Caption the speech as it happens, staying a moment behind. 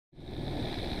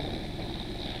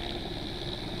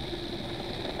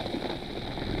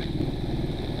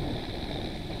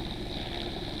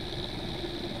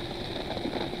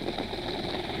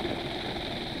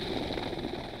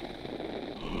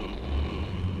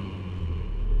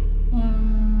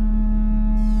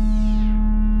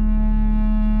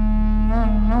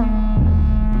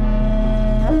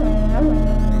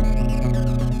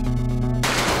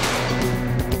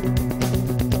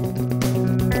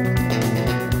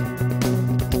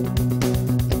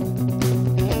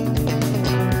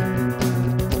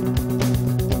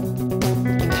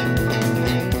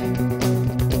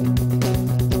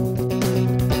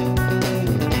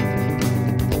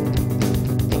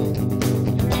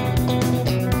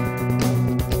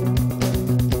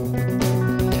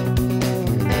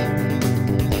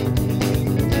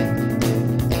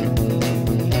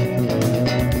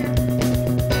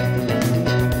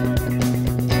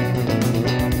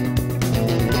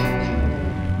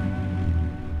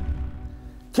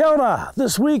Kia ora.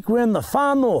 This week we're in the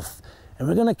far north and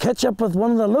we're going to catch up with one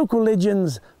of the local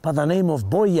legends by the name of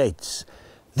Boy Yates.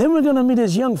 Then we're going to meet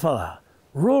his young fella,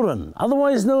 Roran,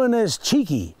 otherwise known as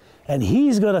Cheeky, and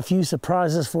he's got a few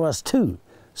surprises for us too.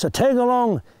 So tag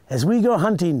along as we go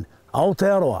hunting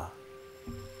Aotearoa.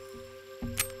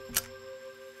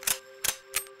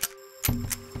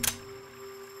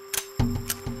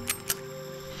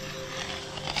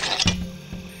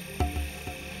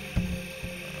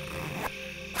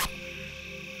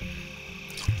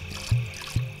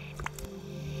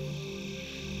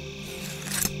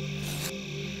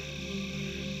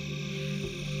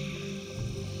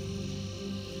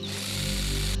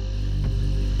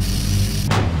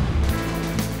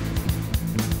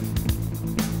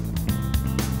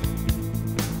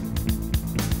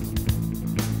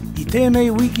 Tēnei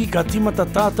wiki ka timata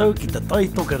tātou ki te tai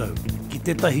tokerau. Ki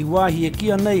tētahi wāhi e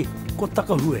kia nei, ko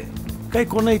takahue. Kei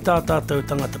konei tā tātou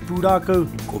tangata pūrākau,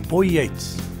 ko Boy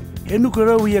Yates. He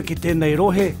nukurau ia ki tēnei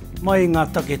rohe, mai ngā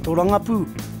take torangapu,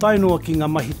 tainoa ki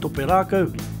ngā mahi tope rākau,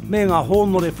 me ngā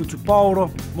hōnore futu paoro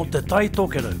mo te tai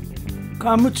tokerau.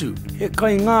 Ka mutu, he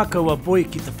kai ngā kaua Boy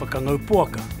ki te whakangau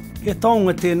poaka. He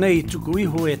taonga tēnei tuku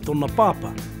iho e tona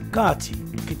pāpa, kāti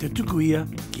ki te tuku ia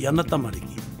ki ana tamariki.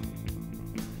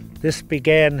 This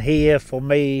began here for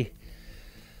me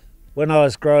when I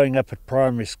was growing up at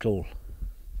primary school.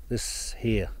 This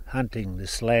here, hunting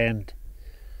this land,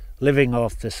 living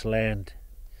off this land.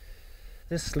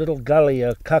 This little gully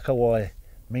of Kakawai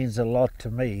means a lot to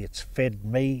me. It's fed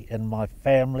me and my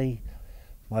family,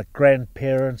 my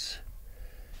grandparents.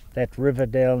 That river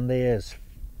down there has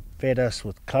fed us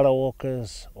with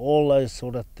karaokas, all those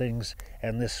sort of things.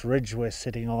 And this ridge we're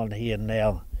sitting on here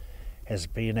now has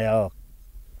been our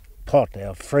pot,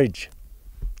 our fridge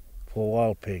for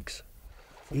wild pigs.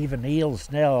 Even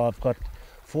eels now, I've got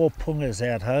 4 pungas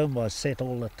out home I set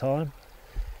all the time,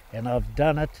 and I've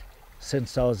done it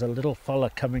since I was a little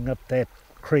fella coming up that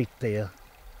creek there,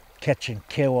 catching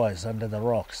kiwais under the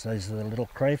rocks. Those are the little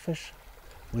crayfish.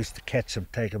 We used to catch them,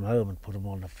 take them home and put them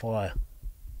on the fire.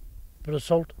 Bit of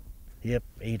salt? Yep,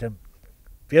 eat them.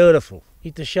 Beautiful.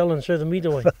 Eat the shell and throw the meat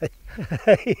away.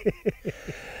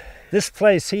 This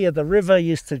place here, the river,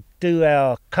 used to do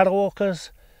our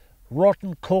karaokas,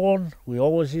 rotten corn. We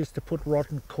always used to put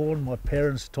rotten corn. My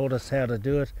parents taught us how to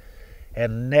do it.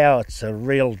 And now it's a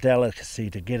real delicacy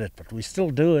to get it, but we still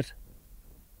do it.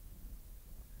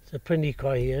 So plenty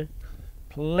kai here?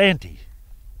 Plenty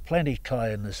kai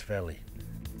in this valley.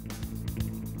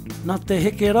 Nā te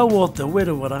heke rau o te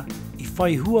werewara, I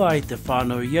whai hua ai te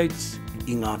whānau Yates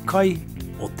I ngā kai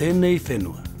o tēnei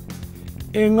whenua.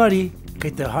 Engari, kei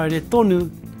te haere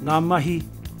tonu ngā mahi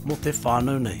mo te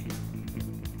whānau nei.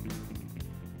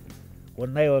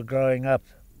 When they were growing up,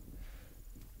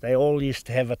 they all used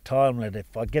to have a time limit.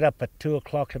 If I get up at 2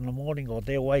 o'clock in the morning, or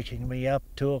they're waking me up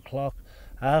 2 o'clock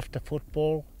after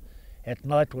football, at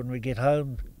night when we get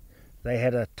home, they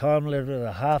had a time limit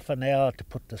of half an hour to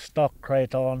put the stock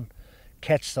crate on,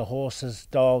 catch the horses,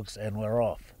 dogs, and we're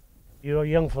off. Your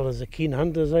young fellas are keen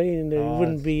hunters, eh? And they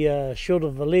wouldn't be short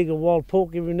of a leg of wild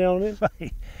pork every now and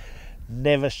then?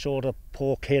 Never short of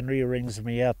pork. Henry rings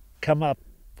me up. Come up,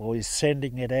 or he's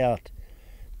sending it out.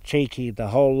 Cheeky, the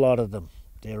whole lot of them.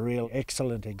 They're real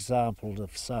excellent examples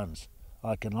of sons.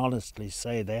 I can honestly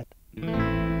say that.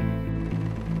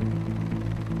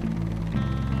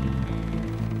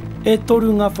 E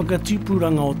toru ngā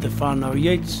whakatipuranga o te whānau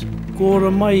Yates, ko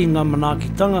ora mai ngā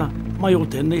manaakitanga mai o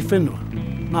tēnei whenua.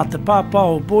 Nā te pāpā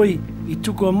o Boy, I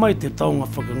tukua mai te taonga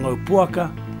whakangau puaka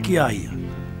ki aia.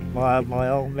 My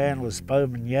old man was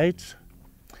Bowman Yates.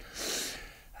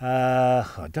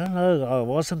 I don't know, I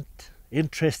wasn't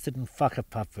interested in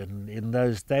whakapapa in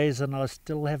those days, and I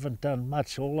still haven't done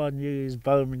much. All I knew is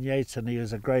Bowman Yates, and he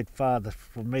was a great father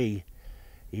for me.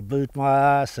 He boot my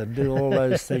ass and do all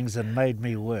those things and made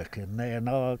me work, and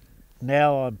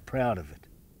now I'm proud of it.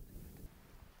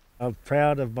 I'm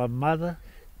proud of my mother.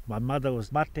 My mother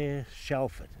was Mate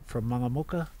Shelford from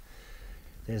Mangamuka.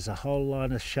 There's a whole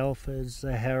line of Shelfords,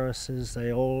 the Harrises,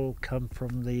 they all come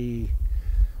from the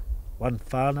one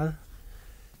whānau.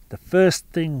 The first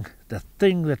thing, the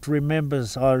thing that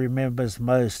I remembers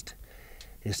most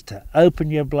is to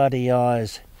open your bloody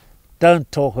eyes. Don't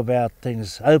talk about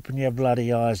things. Open your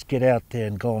bloody eyes, get out there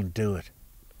and go and do it.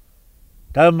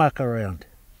 Don't muck around.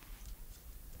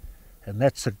 And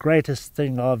that's the greatest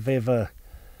thing I've ever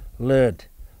learned.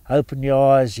 Open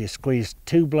your eyes, you squeeze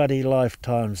 2 bloody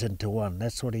lifetimes into one.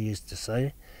 That's what he used to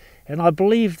say. And I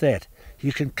believe that.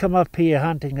 You can come up here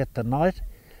hunting at the night.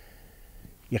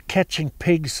 You're catching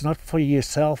pigs, not for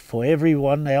yourself, for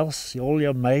everyone else, all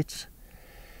your mates.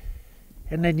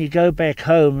 And then you go back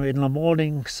home in the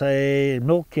morning, say,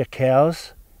 milk your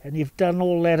cows, and you've done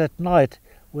all that at night,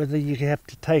 whether you have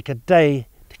to take a day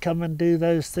to come and do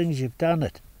those things, you've done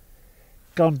it.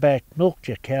 Gone back, milked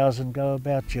your cows and go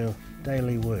about your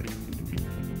daily work.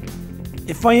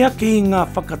 E whai ake i ngā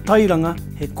whakatairanga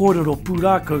he kōrero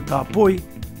pūrākau tā poi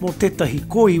mō tētahi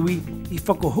kōiwi i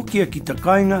whakahokia ki ta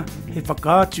kāinga he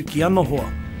whakaatu ki ana hoa.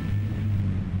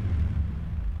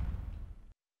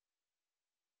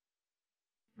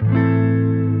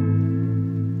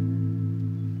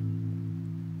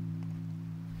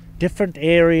 Different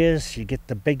areas, you get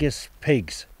the biggest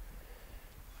pigs.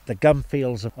 The gum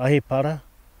fields of Aotearoa,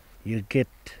 you get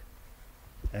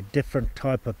a different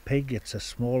type of pig, it's a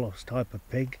smaller type of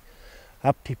pig.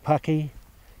 Up Te Paki,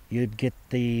 you'd get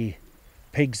the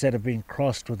pigs that have been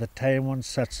crossed with the tame ones,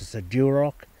 such as the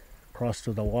Duroc, crossed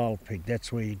with a wild pig.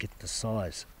 That's where you get the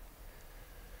size.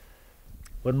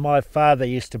 When my father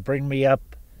used to bring me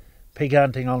up pig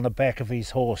hunting on the back of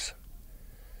his horse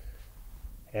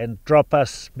and drop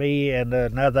us, me and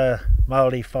another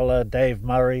Māori fellow, Dave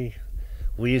Murray,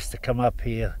 we used to come up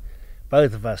here,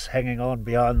 both of us hanging on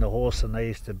behind the horse, and they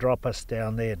used to drop us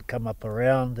down there and come up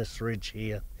around this ridge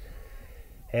here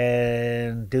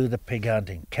and do the pig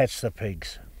hunting, catch the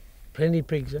pigs. Plenty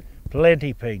pigs, eh?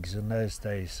 Plenty pigs in those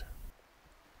days.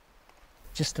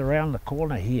 Just around the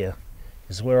corner here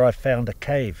is where I found a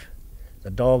cave.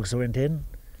 The dogs went in.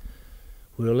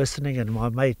 We were listening and my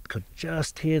mate could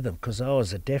just hear them because I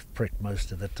was a deaf prick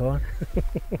most of the time.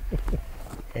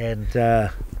 And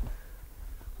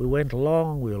we went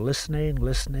along, we were listening,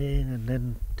 and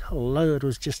then, hello, it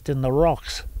was just in the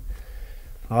rocks.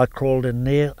 I crawled in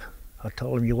there. I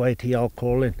told him, you wait here, I'll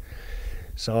crawl in.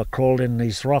 So I crawled in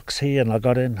these rocks here and I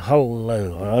got in,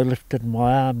 hello. I lifted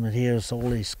my arm and here's all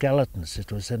these skeletons.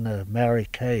 It was in a Maori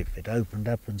cave. It opened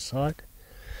up inside.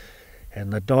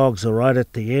 And the dogs were right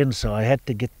at the end, so I had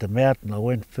to get them out, and I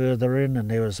went further in and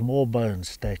there was more bones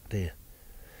stacked there.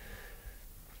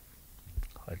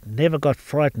 I never got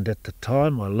frightened at the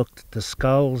time. I looked at the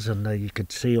skulls and you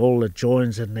could see all the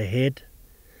joints in the head,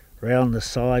 round the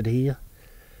side here,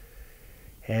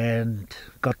 and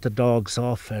got the dogs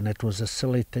off, and it was a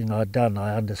silly thing I'd done.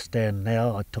 I understand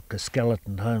now. I took a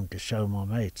skeleton home to show my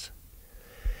mates.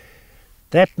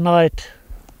 That night,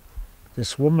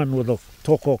 this woman with a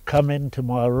toko come into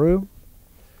my room,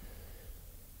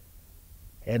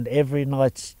 and every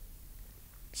night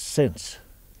since,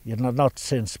 not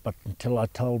since, but until I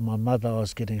told my mother I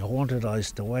was getting haunted, I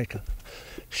used to wake up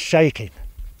shaking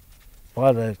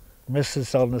by the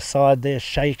missus on the side there,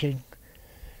 shaking.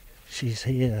 She's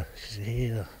here,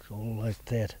 all like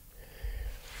that.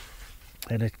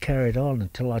 And it carried on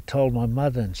until I told my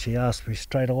mother, and she asked me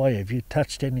straight away, have you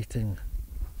touched anything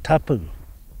tapu?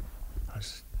 I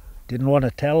didn't want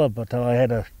to tell her, but I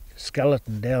had a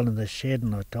skeleton down in the shed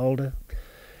and I told her.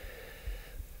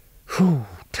 Whew,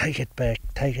 take it back.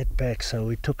 So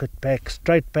we took it back,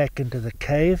 straight back into the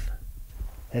cave.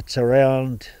 That's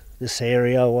around this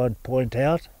area I won't point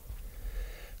out,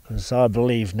 because I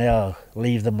believe now,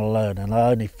 leave them alone, and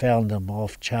I only found them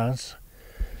off chance.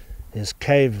 There's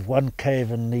one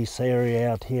cave in this area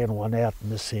out here and one out in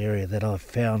this area that I've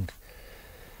found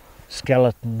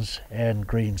skeletons and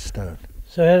greenstone.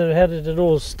 So how did it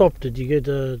all stop? Did you get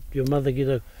your mother get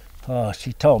a... Oh,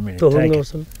 she told me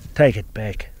to take it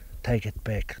back.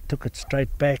 Took it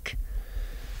straight back,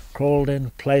 crawled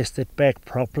in, placed it back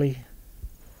properly,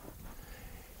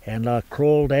 and I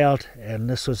crawled out, and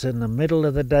this was in the middle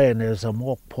of the day, and there was a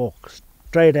mock pork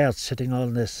straight out sitting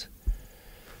on this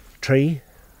tree,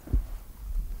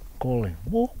 calling,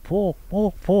 mock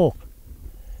pork.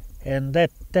 And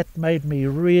that made me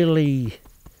really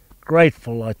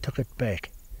grateful. I took it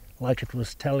back, like it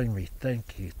was telling me,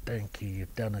 thank you,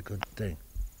 you've done a good thing.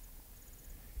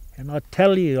 And I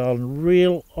tell you, on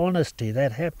real honesty,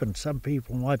 that happened. Some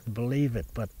people mightn't believe it,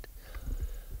 but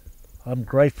I'm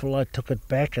grateful I took it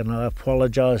back, and I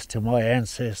apologise to my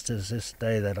ancestors this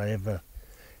day that I ever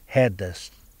had the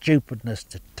stupidness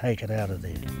to take it out of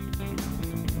there.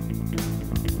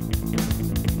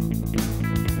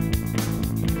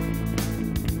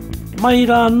 Mai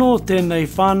rā no tēnei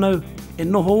whānau e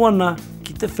noho ana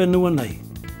ki te whenua nei.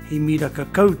 Hi mira ka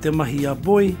kau te mahi a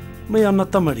Boy me ana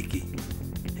tamariki.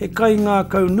 He kai ngā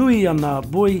kau nui ana a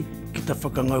Boy ki te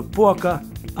whakangau poaka,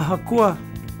 aha koa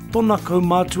tōna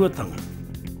kaumātuatanga.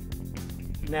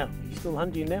 Now, you still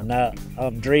hunting now? No,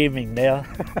 I'm dreaming now.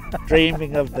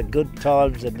 Dreaming of the good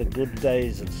times and the good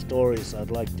days and stories I'd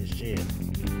like to share.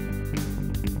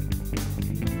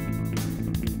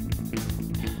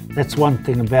 That's one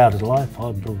thing about life.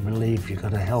 I believe you've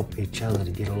got to help each other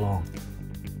to get along.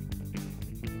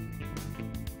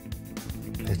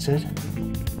 That's it.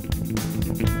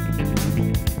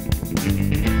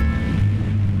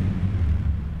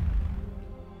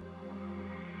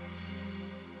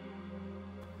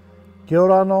 Kia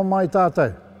ora anō mai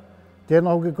tātou.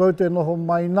 Tēnā hoki koutou te noho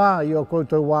mai nā i o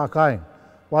koutou wākai.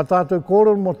 Wā tātou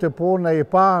kōrero mo te pōna e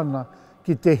pāna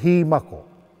ki te hīmako.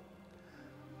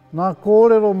 Nā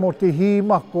kōrero mo te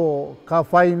hīmako ka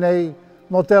whai nei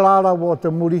no te rārawa o te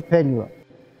muri whenua.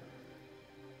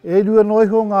 E rua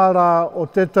noiho ngā rā o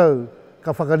te tau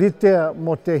ka whakaritea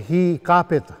mo te hī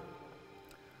kāpeta.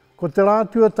 Ko te rā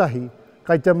tuatahi,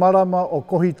 kai te marama o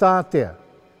kohi tātea,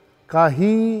 ka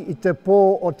hi i te pō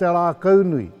o te rā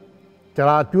kaunui, te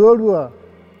rā tuarua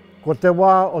ko te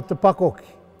wā o te pakoki,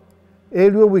 e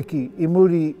rua wiki i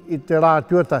muri i te rā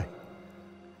tuatahi.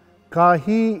 Ka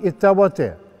hi i te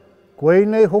awatea, koe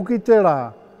nei hoki te rā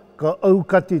ka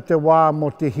aukati te wā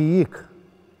mo te hiika.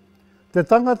 Te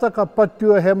tangata ka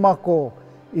patua he mako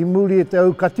i muri i te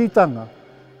aukatitanga,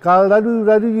 ka raru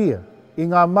ia i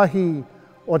ngā mahi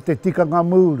o te tikanga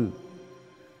mūru.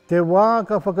 Te wā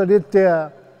ka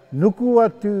whakaretea nuku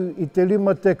atu i te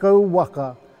 5 te kau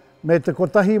waka me te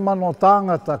kotahi mano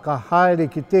tāngata ka haere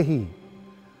ki te hi.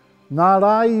 Nā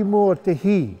rā i mua te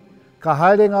hi, ka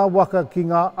haere ngā waka ki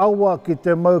ngā awa ki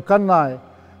te mau kanae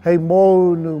hei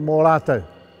mōunu mō rātou.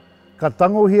 Ka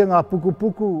tangohia ngā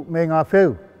pukupuku me ngā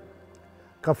wheu.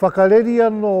 Ka whakareri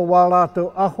anō wā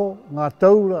rātou aho, ngā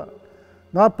taura,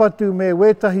 ngā patu me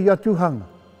wetahi atuhanga.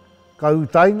 Ka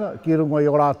utaina ki rungo i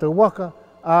o rātou waka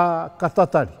a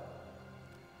katatari.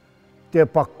 Te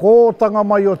pakōtanga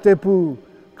mai o te pū,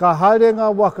 ka haere ngā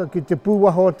waka ki te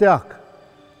pūwaho o te aka,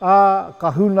 a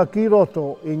ka huna ki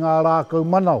roto i ngā rākau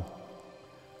manau.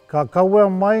 Ka kawea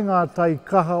mai ngā tai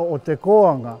kaha o te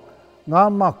koanga, ngā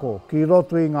mako ki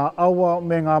roto i ngā awa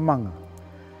me ngā manga.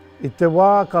 I te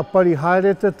wā ka pari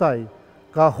haere te tai,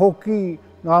 ka hoki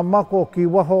ngā mako ki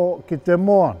waho ki te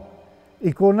moana. I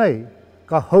konei,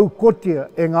 ka haukotia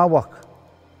e ngā waka.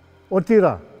 O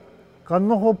tira, ka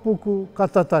noho puku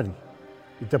katatari.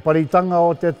 I te paritanga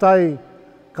o te tai,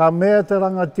 ka mea te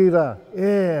rangatira,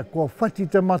 kua whati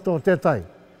te mata o te tai.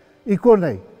 I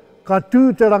konei, ka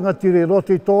tū te rangatire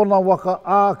roti tōna waka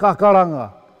a kakaranga.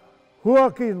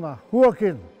 Huakina,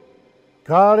 huakina.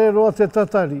 Ka are roa te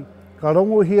tatari, ka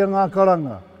rongohia ngā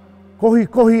karanga. Kohi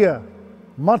kohia,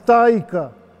 mata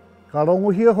aika, ka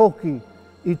rongohia hoki,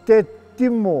 i te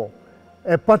timo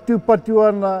e patu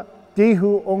ana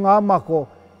tihu o ngā mako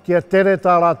kia tere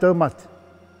tā rātou mati.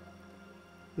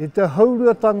 I te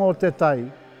hauruatanga o te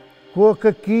tai, kua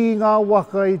ka ki ngā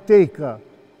waka i teika,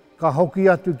 ka hoki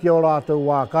atu ki o rātou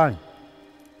wākai.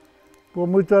 Kua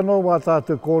mutu anō wā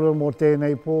tātou kōrero mō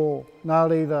tēnei pō, nā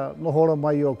reira nohora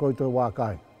mai o koutou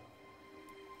wākai.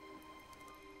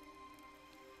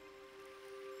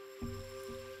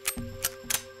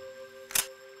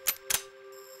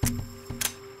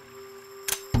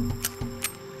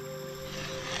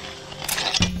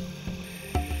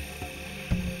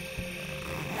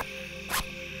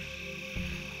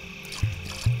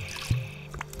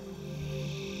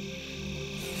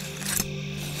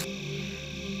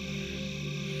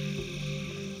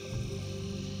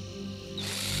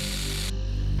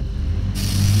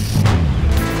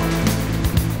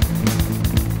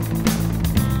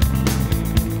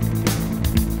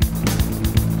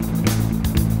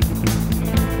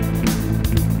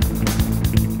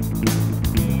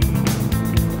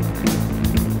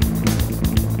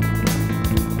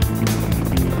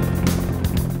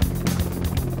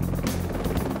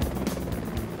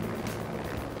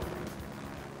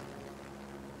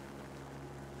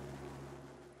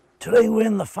 Today we're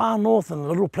in the far north in a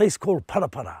little place called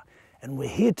Parapara, and we're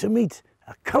here to meet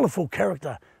a colourful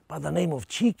character by the name of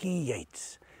Cheeky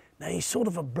Yates. Now he's sort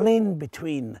of a blend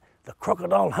between the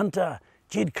crocodile hunter,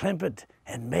 Jed Clampett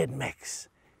and Mad Max.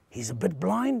 He's a bit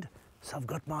blind, so I've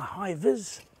got my high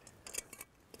vis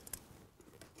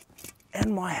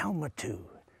and my helmet too.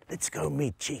 Let's go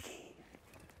meet Cheeky.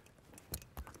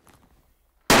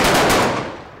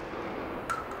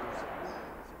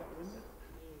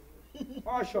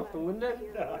 I shot the window.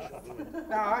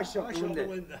 No, I shot the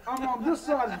window. I'm on this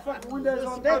side, the fucking window's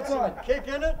on that side. Kick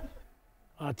in it?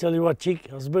 I tell you what, Cheek,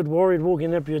 I was a bit worried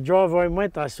walking up your driveway,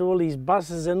 mate. I saw all these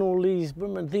buses and all these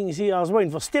women things here. I was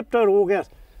waiting for Steptoe to walk out.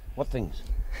 What things?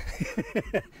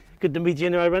 Good to meet you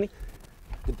anyway, Ronnie.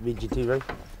 Good to meet you too, Ray.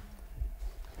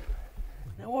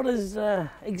 Now, what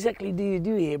exactly do you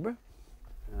do here, bro?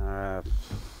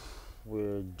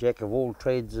 We're jack of all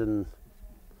trades and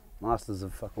masters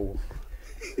of fuck all.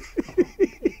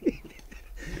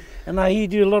 And I hear you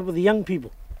do a lot with the young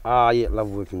people. Yeah, love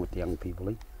working with the young people,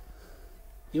 eh?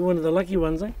 You're one of the lucky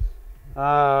ones, eh?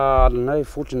 I don't know,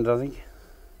 fortunate I think.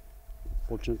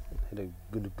 fortunate. Had a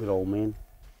good old man.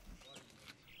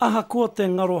 Aha ko te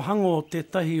ngaro hango o te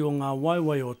tahi o ngā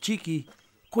waiwai o Chiki,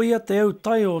 ko ia te au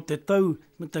tai o te tau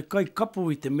me te kai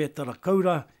kapu i te metara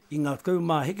kaura I ngā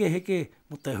kaumā heke heke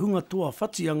mo te hunga tua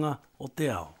whatianga o te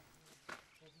ao.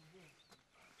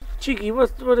 Cheeky,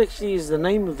 what actually is the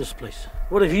name of this place?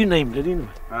 What have you named it anyway?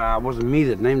 It wasn't me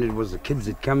that named it, it was the kids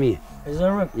that come here. Is that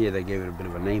right? Yeah, they gave it a bit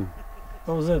of a name.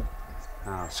 What was that?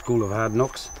 School of Hard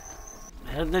Knocks.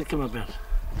 How did that come about?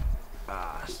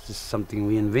 It's just something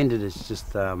we invented. It's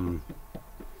just, I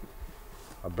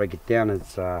break it down.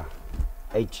 It's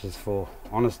H is for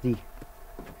honesty,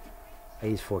 A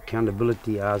is for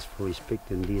accountability, R is for respect,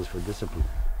 and D is for discipline.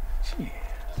 Gee.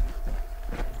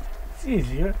 It's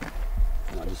easy, right?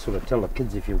 I just sort of tell the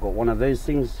kids, if you've got one of those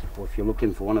things, or if you're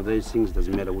looking for one of those things,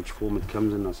 doesn't matter which form it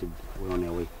comes in, I said, we're on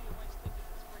our way.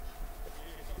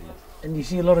 And you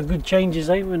see a lot of good changes,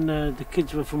 eh, when the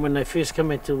kids were from when they first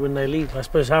come in to when they leave. I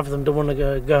suppose half of them don't want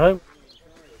to go home.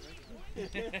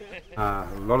 A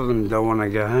lot of them don't want to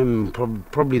go home,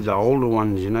 probably the older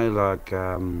ones, you know, like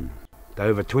the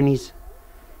over 20s.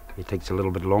 It takes a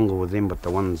little bit longer with them, but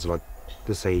the ones like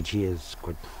this age here is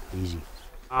quite easy.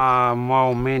 My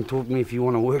old man taught me, if you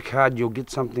want to work hard, you'll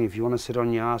get something. If you want to sit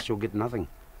on your ass, you'll get nothing.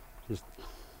 Just,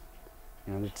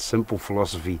 you know, it's simple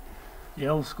philosophy. The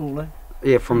old school, eh?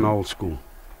 Yeah, from the old school.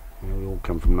 You know, we all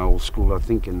come from the old school, I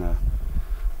think, and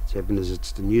what's happened is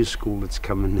it's the new school that's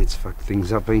coming that's fucked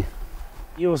things up, eh?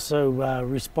 You're also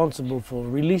responsible for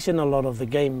releasing a lot of the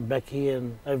game back here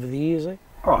and over the years, eh?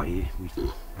 Oh yeah,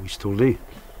 we still do.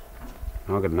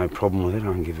 I've got no problem with it. I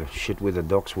don't give a shit whether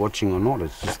Doc's watching or not.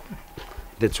 It's just,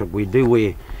 that's what we do.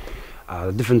 We're,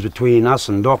 the difference between us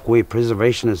and Doc, we're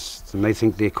preservationists and they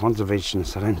think they're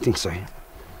conservationists. I don't think so.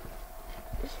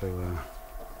 So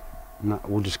no,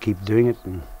 we'll just keep doing it,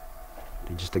 and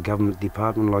they're just a government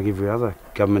department like every other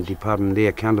government department. They're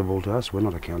accountable to us, we're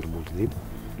not accountable to them.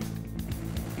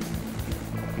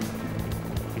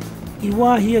 I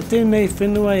wāhia tēnei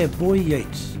whenua e Boy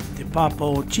Yates, te pāpa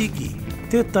o Chiki,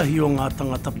 tētahi o ngā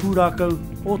tangata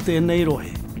pūrākau o tēnei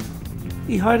rohe.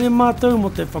 I haere mātou mo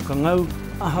te whakangau,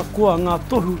 aha koa ngā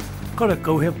tohu,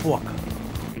 karakau he puaka.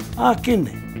 Ā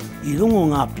kene, I rongo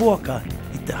ngā puaka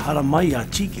I te haramai a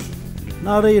Chiki.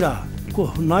 Nā reira, ko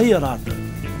hunai a rātou.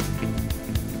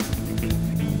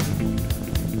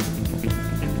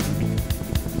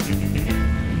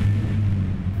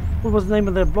 What was the name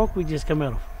of that block we just come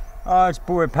out of? Oh, it's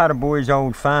part of Boy's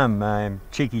old farm,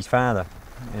 Cheeky's father.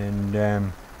 And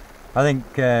I think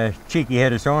Cheeky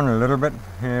had us on a little bit.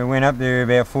 Went up there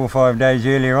about 4 or 5 days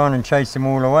earlier on and chased them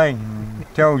all away. And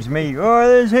tells me, oh,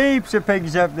 there's heaps of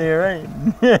pigs up there,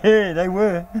 eh? They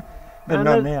were, but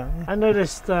not now. I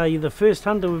noticed you're the first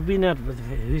hunter we've been out with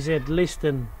who's had less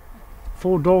than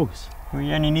 4 dogs.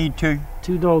 We only need 2.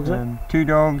 2 dogs, eh? 2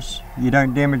 dogs, you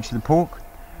don't damage the pork.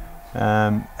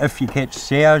 If you catch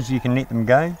sows, you can let them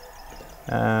go.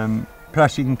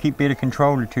 Plus you can keep better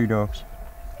control of 2 dogs.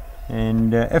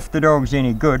 And if the dog's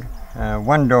any good,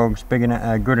 1 dog's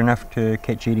good enough to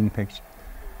catch eating pigs.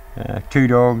 2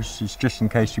 dogs is just in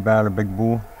case you bail a big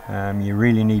boar. You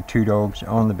really need 2 dogs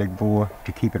on the big boar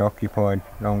to keep it occupied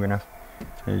long enough.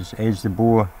 As the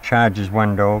boar charges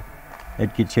 1 dog,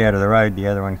 it gets out of the road, the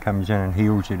other one comes in and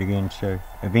heals it again, so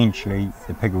eventually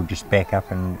the pig will just back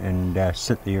up and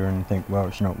sit there and think, well,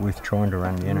 it's not worth trying to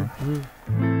run, you know.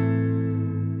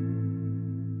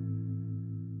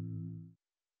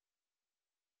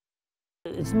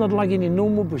 It's not like any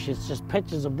normal bush, it's just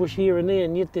patches of bush here and there,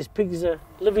 and yet there's pigs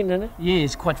living in it. Yeah,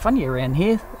 it's quite funny around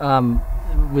here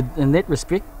in that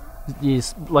respect.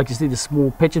 Yes, like you see the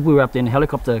small patches. We were up there in a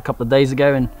helicopter a couple of days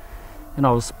ago, and I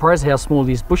was surprised how small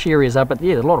these bush areas are, but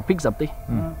yeah, a lot of pigs up there,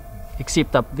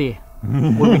 except up there,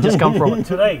 where we just come from.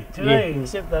 Today, Yeah.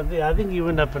 except up there. I think he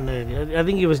went up in there. I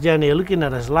think he was down there looking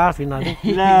at us, laughing, I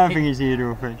think. Laughing his head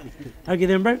off. Okay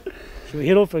then, bro. Should we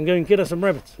head off and go and get us some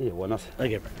rabbits? Yeah, why not?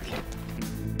 Okay, bro.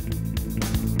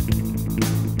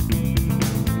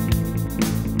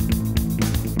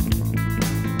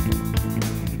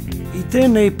 I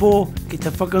tēnei pō ki te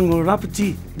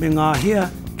whakangurapiti me ngā hea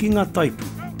ki ngā taipu.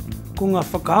 Ko ngā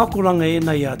whakaakoranga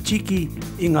nei a Chiki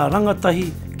I ngā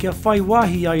rangatahi kia whai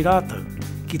wāhi ai rātou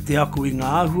ki te aku I ngā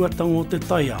āhuatanga o te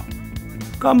taiao.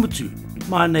 Ka mutu,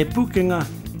 maha nei pūkenga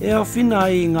e awhina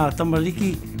ai I ngā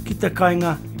tamariki ki te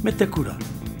kainga me te kura.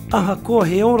 Aha ko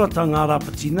he orata ngā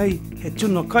rapati nei he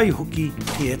tuna kai hoki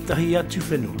ki etahi atu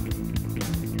whenua.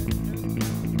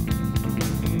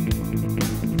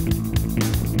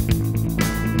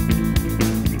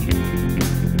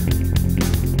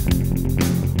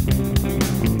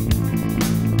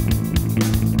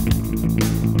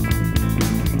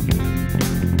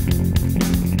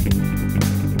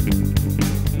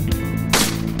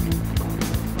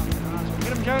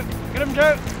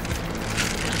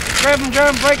 grab him, go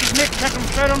and break his neck, chuck him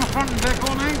straight on the front and back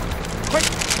on, eh? Quick!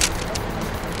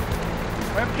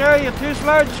 Grab Joe, you're too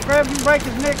slow, just grab him, break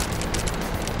his neck.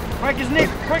 Break his neck,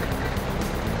 quick!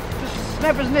 Just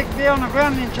snap his neck there on the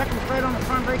ground and then chuck him straight on the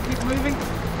front, eh? Keep moving.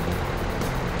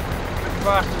 Good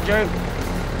bastard, Joe.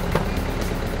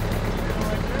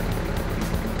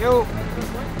 Yo!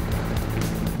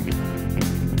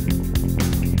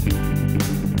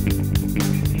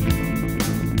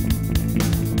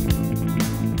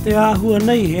 Te āhua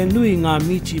nei he nui ngā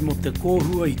miti mo te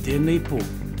kōhua I tēnei pō.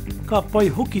 Ka pai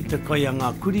hoki te kai a ngā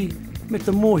kuri, me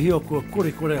te mōhio kua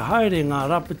kore haere ngā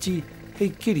rapati hei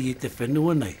kiri I te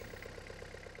whenua nei.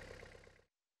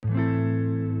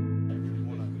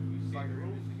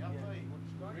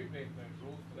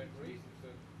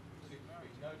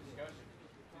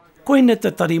 Koine te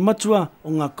tari matua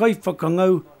o ngā kai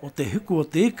whakangau o te huku o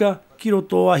te ika ki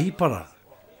roto ahi para.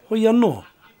 Hoi anō,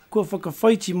 kua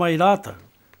whakawhaiti mai rātau.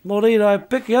 Nō reira e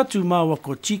peke atu māua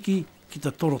ko Chiki ki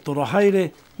te torotoro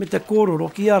haere me te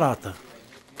kōroro ki a rātau.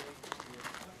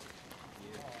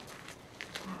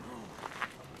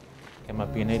 Came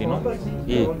up here in 89?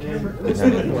 Yeah.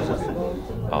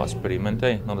 Oh, it's pretty mint,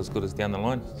 eh? Not as good as down the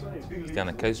line. It's down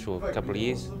the coast for a couple of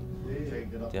years.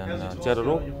 Down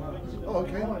Aotearoa. Oh,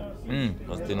 okay. I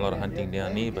was doing a lot of hunting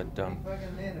down there, but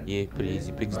yeah, pretty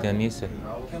easy pigs down there, so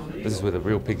this is where the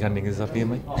real pig hunting is up here,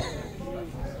 mate.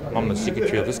 I'm the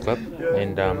secretary of this club,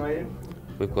 and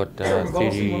we've got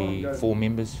 34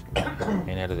 members,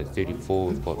 and out of the 34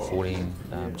 we've got 14,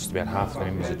 just about half the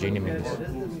members are junior members,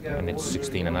 and that's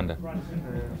 16 and under.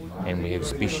 And we have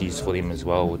species for them as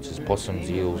well, which is possums,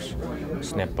 eels,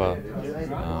 snapper,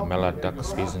 mallard,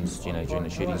 ducks, pheasants, you know, during the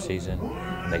shooting season.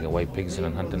 They can weigh pigs in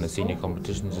and hunt in the senior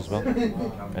competitions as well.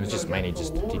 And it's just mainly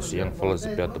just to teach the young fellas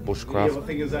about the bushcraft,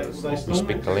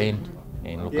 respect the land,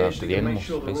 and look after the animals,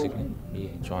 basically. Yeah,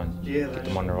 try and get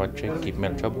them on the right track, keep them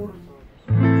out of trouble.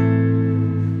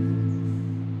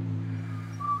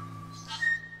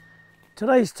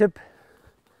 Today's tip,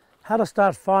 how to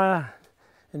start fire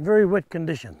in very wet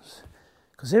conditions.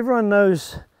 Because everyone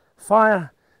knows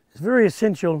fire is very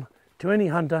essential to any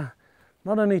hunter,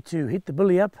 not only to heat the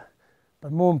billy up,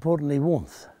 but more importantly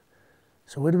warmth.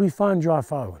 So where do we find dry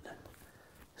firewood?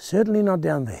 Certainly not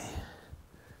down there.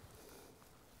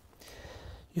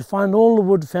 You find all the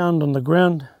wood found on the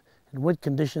ground in wet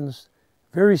conditions,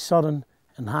 very sodden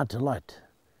and hard to light.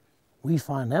 We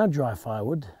find our dry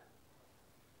firewood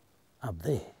up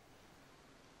there.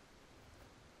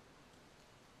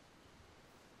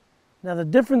 Now the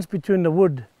difference between the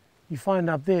wood you find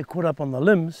up there caught up on the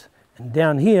limbs and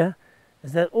down here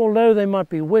is that although they might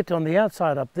be wet on the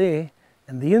outside up there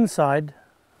and the inside,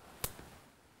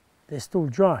 they're still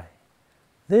dry.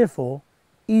 Therefore,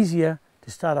 easier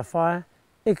to start a fire,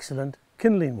 excellent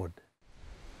kindling wood.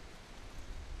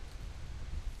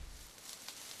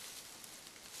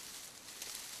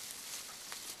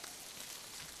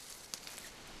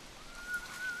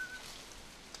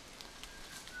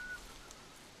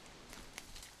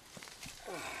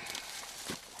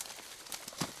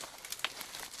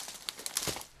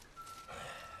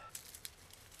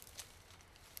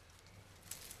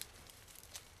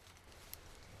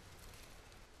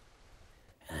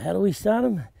 How do we start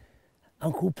them?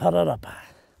 Uncle Pararapa.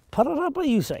 Pararapa,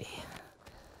 you say?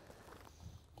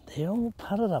 The old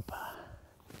Pararapa.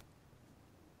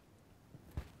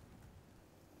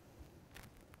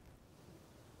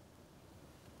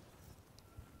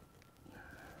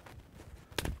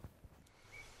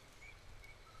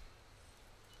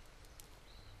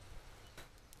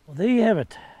 Well, there you have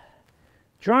it.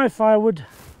 Dry firewood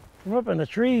from up in the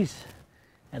trees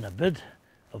and a bit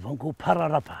of Uncle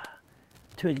Pararapa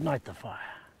to ignite the fire.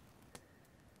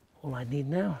 All I need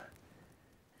now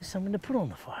is something to put on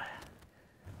the fire.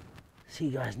 See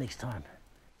you guys next time.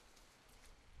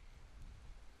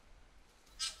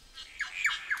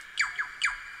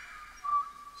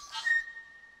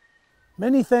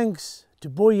 Many thanks to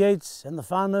Boy Yates and the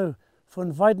whānau for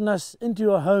inviting us into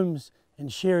your homes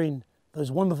and sharing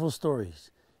those wonderful stories.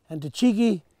 And to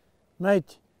Chiki,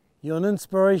 mate, you're an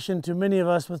inspiration to many of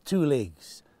us with two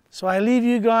legs. So I leave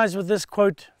you guys with this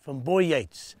quote from Boy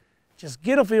Yates. Just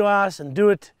get off your ass and do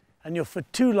it, and you'll fit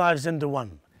two lives into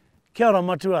one. Kia ora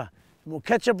matua, and we'll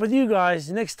catch up with you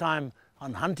guys next time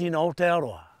on Hunting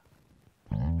Aotearoa.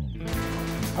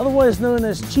 Otherwise known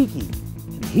as Cheeky,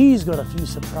 and he's got a few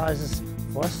surprises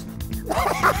for us.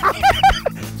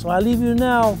 So I leave you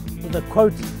now with a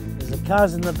quote as the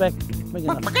cars in the back making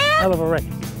a hell of a wreck.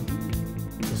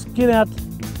 Just get out.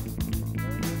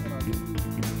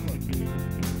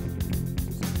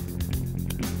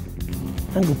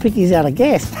 Uncle Picky's out of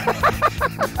gas.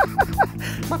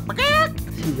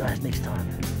 See you guys. guys next time.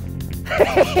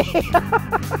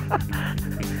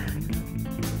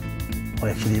 I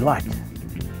actually like it.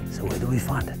 So where do we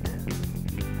find it?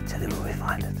 I'll tell you where we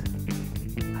find it.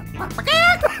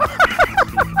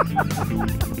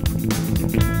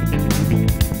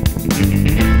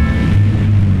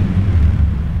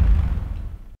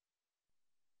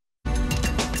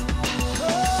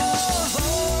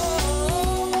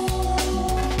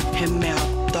 He mea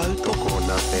tautoko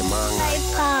na te manga. Ai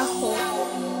pāho.